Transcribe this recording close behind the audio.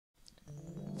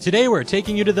Today we're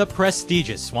taking you to the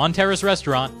prestigious Swan Terrace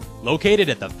restaurant located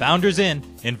at the Founders Inn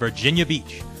in Virginia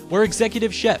Beach, where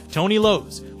executive chef Tony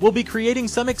Lowe's will be creating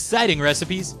some exciting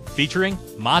recipes featuring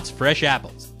Motts Fresh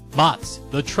Apples. Mott's,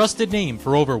 the trusted name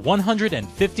for over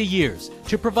 150 years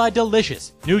to provide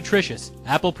delicious, nutritious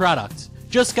apple products,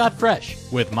 just got fresh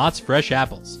with Motts Fresh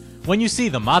Apples. When you see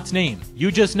the Mott's name,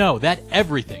 you just know that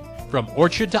everything from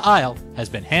orchard to aisle has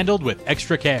been handled with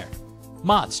extra care.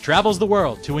 Mott's travels the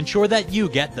world to ensure that you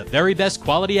get the very best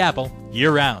quality apple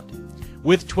year-round.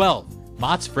 With 12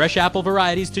 Mott's Fresh Apple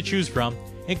varieties to choose from,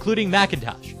 including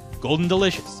Macintosh, Golden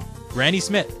Delicious, Granny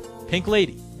Smith, Pink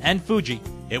Lady, and Fuji,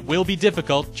 it will be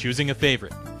difficult choosing a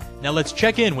favorite. Now let's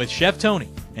check in with Chef Tony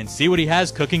and see what he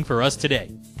has cooking for us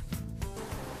today.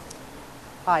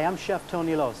 Hi, I'm Chef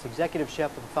Tony Lowe's, Executive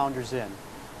Chef of the Founders Inn.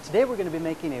 Today we're going to be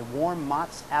making a warm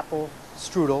Mott's apple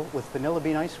strudel with vanilla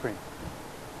bean ice cream.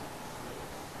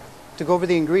 To go over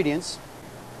the ingredients,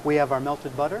 we have our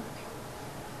melted butter,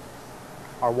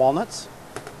 our walnuts,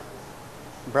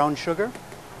 brown sugar.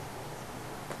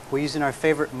 We're using our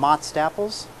favorite Mott's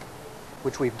apples,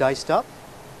 which we've diced up,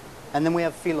 and then we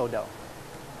have phyllo dough.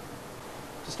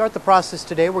 To start the process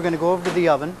today, we're going to go over to the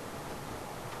oven,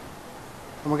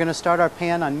 and we're going to start our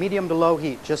pan on medium to low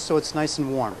heat, just so it's nice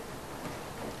and warm.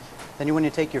 Then you want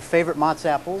to take your favorite Mott's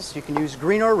apples. You can use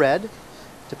green or red.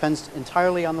 Depends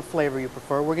entirely on the flavor you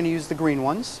prefer. We're going to use the green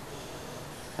ones.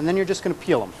 And then you're just going to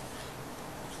peel them.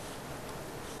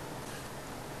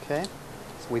 Okay,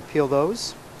 so we peel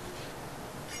those.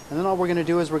 And then all we're going to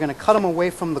do is we're going to cut them away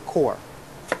from the core.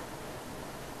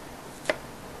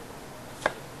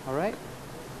 All right?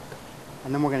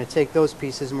 And then we're going to take those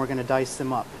pieces and we're going to dice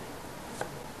them up.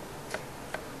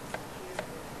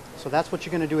 So that's what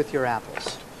you're going to do with your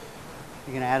apples.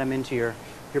 You're going to add them into your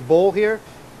bowl here.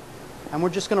 And we're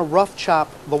just going to rough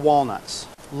chop the walnuts.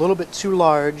 A little bit too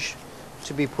large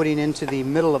to be putting into the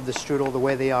middle of the strudel the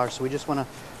way they are. So we just want to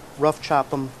rough chop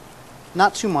them.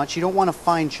 Not too much. You don't want to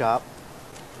fine chop.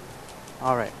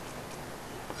 All right.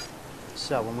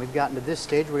 So when we've gotten to this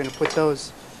stage, we're going to put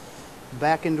those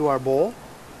back into our bowl.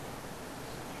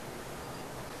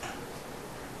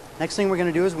 Next thing we're going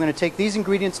to do is we're going to take these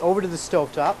ingredients over to the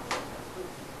stovetop.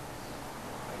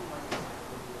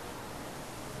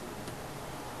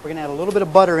 We're going to add a little bit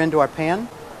of butter into our pan,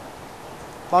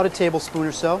 about a tablespoon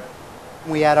or so.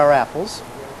 We add our apples.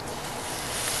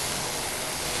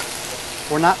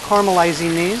 We're not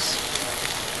caramelizing these.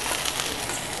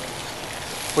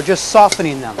 We're just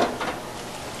softening them.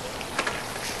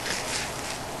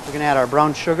 We're going to add our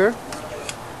brown sugar,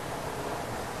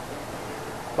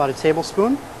 about a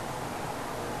tablespoon.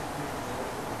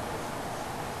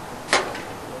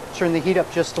 Turn the heat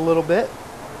up just a little bit.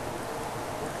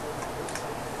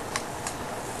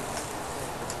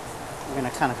 We're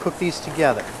going to kind of cook these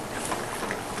together.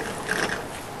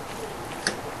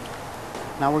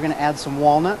 Now we're going to add some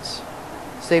walnuts,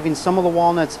 saving some of the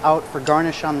walnuts out for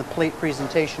garnish on the plate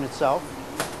presentation itself.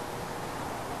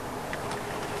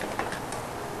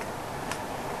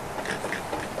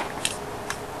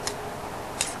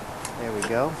 There we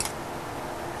go.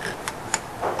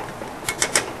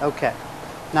 Okay.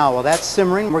 Now while that's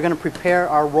simmering, we're going to prepare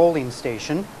our rolling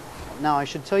station. Now I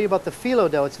should tell you about the phyllo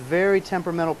dough. It's a very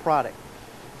temperamental product.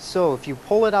 So if you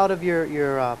pull it out of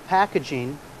your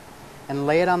packaging and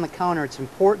lay it on the counter, it's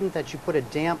important that you put a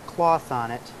damp cloth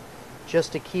on it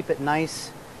just to keep it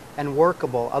nice and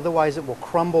workable. Otherwise it will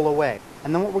crumble away.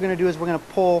 And then what we're going to do is we're going to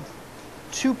pull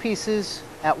 2 pieces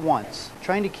at once,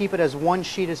 trying to keep it as one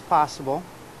sheet as possible.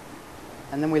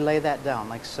 And then we lay that down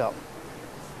like so.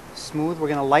 Smooth. We're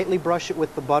going to lightly brush it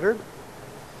with the butter.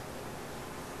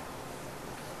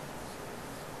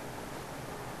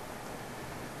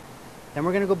 Then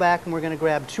we're going to go back and we're going to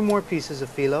grab 2 more pieces of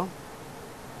phyllo,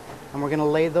 and we're going to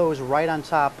lay those right on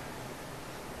top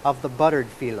of the buttered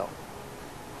phyllo,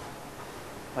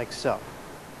 like so.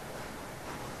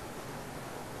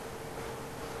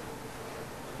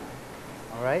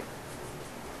 All right?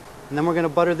 And then we're going to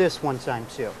butter this one time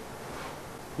too.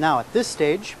 Now at this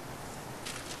stage,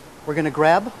 we're going to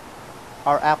grab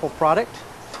our apple product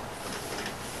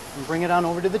and bring it on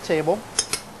over to the table.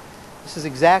 This is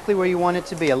exactly where you want it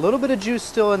to be. A little bit of juice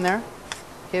still in there.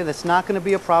 Okay, that's not going to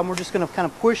be a problem. We're just going to kind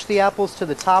of push the apples to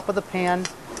the top of the pan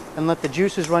and let the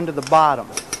juices run to the bottom.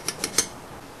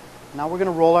 Now we're going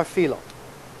to roll our phyllo.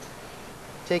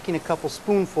 Taking a couple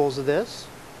spoonfuls of this.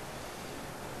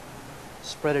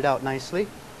 Spread it out nicely.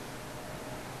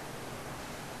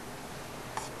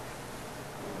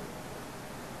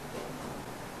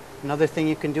 Another thing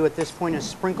you can do at this point is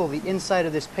sprinkle the inside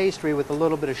of this pastry with a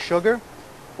little bit of sugar.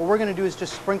 What we're going to do is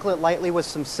just sprinkle it lightly with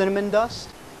some cinnamon dust,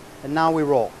 and now we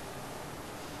roll.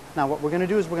 Now what we're going to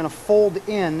do is we're going to fold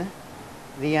in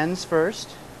the ends first,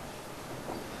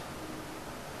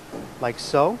 like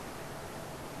so,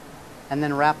 and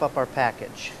then wrap up our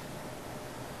package.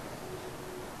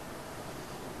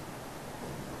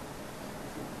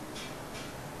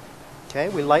 Okay,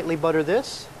 we lightly butter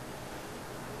this.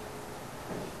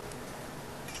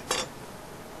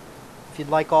 If you'd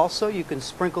like also, you can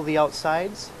sprinkle the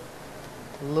outsides,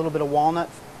 a little bit of walnut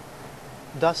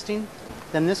dusting.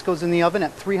 Then this goes in the oven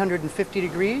at 350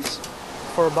 degrees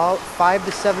for about 5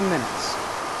 to 7 minutes.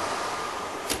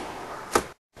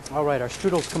 All right, our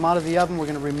strudels come out of the oven. We're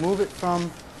going to remove it from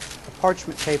the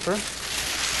parchment paper.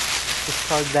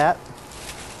 Discard that.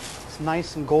 It's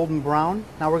nice and golden brown.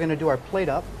 Now we're going to do our plate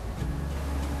up.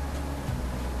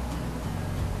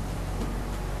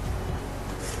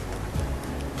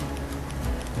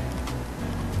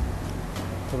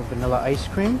 A little vanilla ice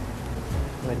cream.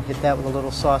 Go ahead and hit that with a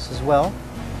little sauce as well.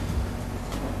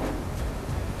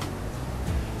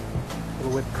 A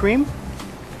little whipped cream.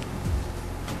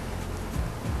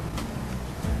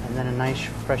 And then a nice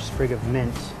fresh sprig of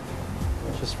mint,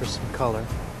 just for some color.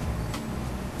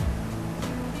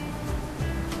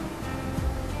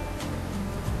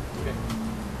 Okay.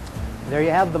 There you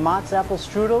have the Mott's Apple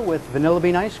Strudel with vanilla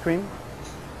bean ice cream.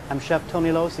 I'm Chef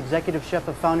Tony Loos, Executive Chef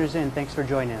of Founders Inn. Thanks for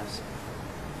joining us.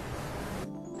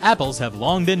 Apples have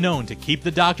long been known to keep the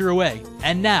doctor away,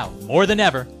 and now, more than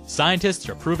ever, scientists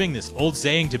are proving this old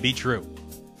saying to be true.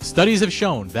 Studies have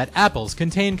shown that apples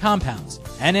contain compounds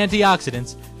and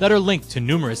antioxidants that are linked to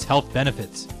numerous health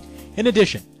benefits. In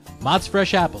addition, Motts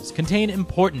Fresh Apples contain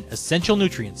important essential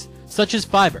nutrients such as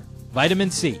fiber,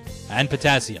 vitamin C, and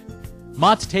potassium.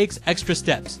 Mott's takes extra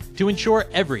steps to ensure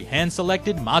every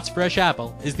hand-selected Motts Fresh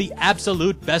Apple is the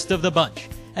absolute best of the bunch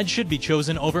and should be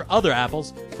chosen over other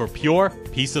apples for pure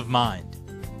peace of mind.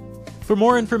 For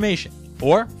more information,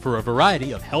 or for a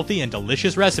variety of healthy and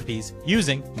delicious recipes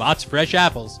using Motts Fresh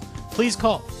Apples, please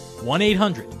call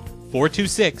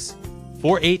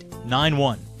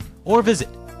 1-800-426-4891 or visit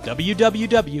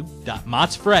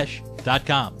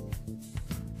www.mottsfresh.com.